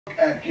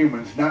at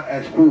humans not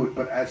as food,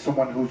 but as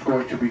someone who's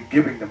going to be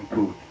giving them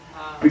food.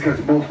 Because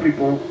most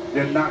people,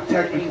 they're not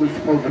technically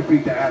supposed to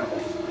feed the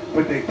animals,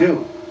 but they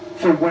do.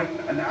 So when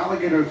an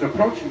alligator is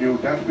approaching you,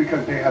 that's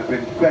because they have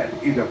been fed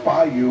either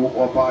by you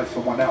or by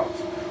someone else.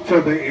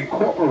 So they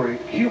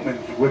incorporate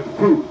humans with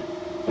food.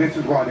 This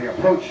is why they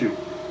approach you.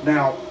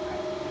 Now,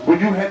 when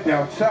you head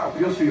down south,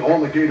 you'll see all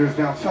the gators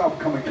down south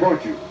coming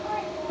towards you,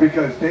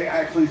 because they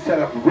actually set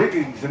up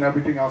riggings and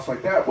everything else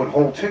like that with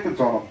whole chickens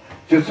on them,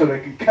 just so they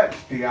can catch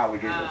the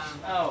alligators.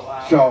 Oh,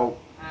 wow. So,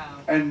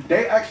 and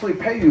they actually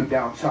pay you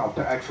down south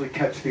to actually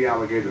catch the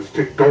alligators,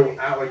 to go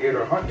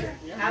alligator hunting.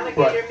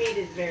 Alligator meat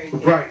is very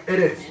good. Right, it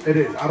is, it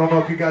is. I don't know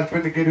if you guys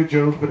been to Gator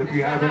Joe's, but if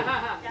you haven't,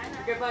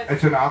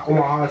 it's in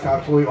Aquawaha. It's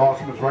absolutely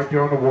awesome. It's right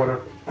there on the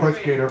water.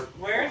 Fresh gator.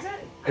 Where is it?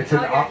 It's in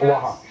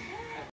Aquawaha.